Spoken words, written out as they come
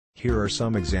Here are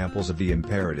some examples of the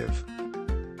imperative.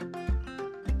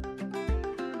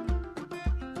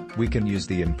 We can use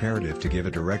the imperative to give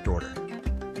a direct order.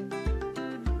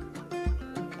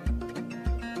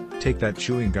 Take that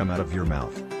chewing gum out of your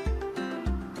mouth.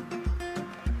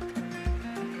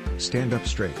 Stand up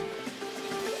straight.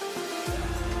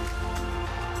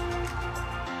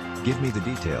 Give me the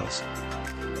details.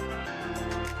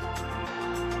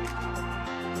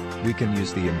 We can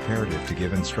use the imperative to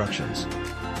give instructions.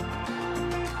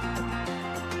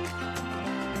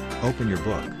 Open your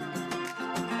book.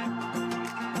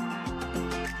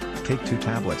 Take 2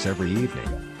 tablets every evening.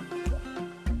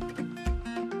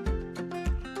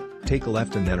 Take a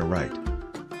left and then a right.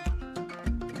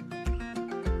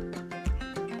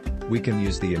 We can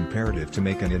use the imperative to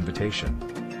make an invitation.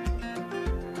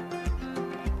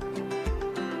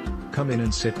 Come in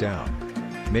and sit down.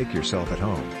 Make yourself at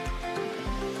home.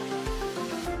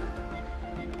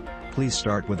 Please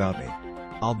start without me.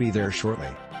 I'll be there shortly.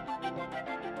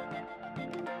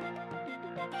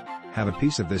 Have a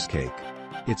piece of this cake.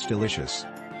 It's delicious.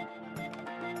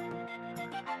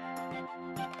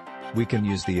 We can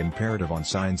use the imperative on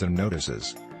signs and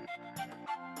notices.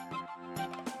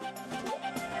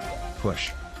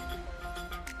 Push.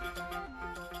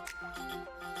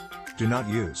 Do not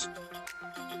use.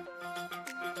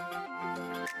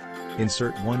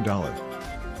 Insert $1.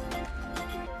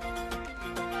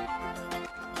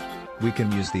 We can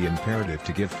use the imperative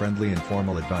to give friendly and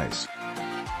formal advice.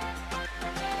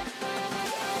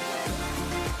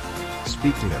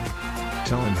 Speak to him.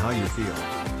 Tell him how you feel.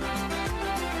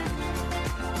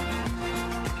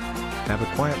 Have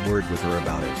a quiet word with her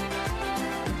about it.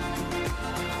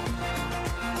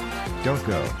 Don't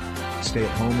go. Stay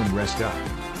at home and rest up.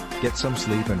 Get some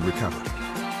sleep and recover.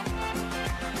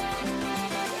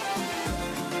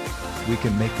 We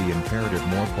can make the imperative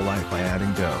more polite by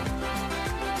adding do.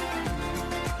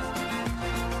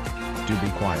 Do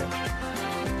be quiet.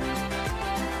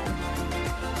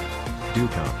 Do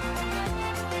come.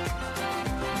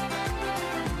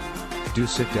 Do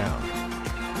sit down.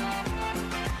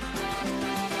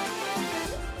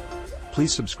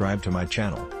 Please subscribe to my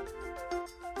channel.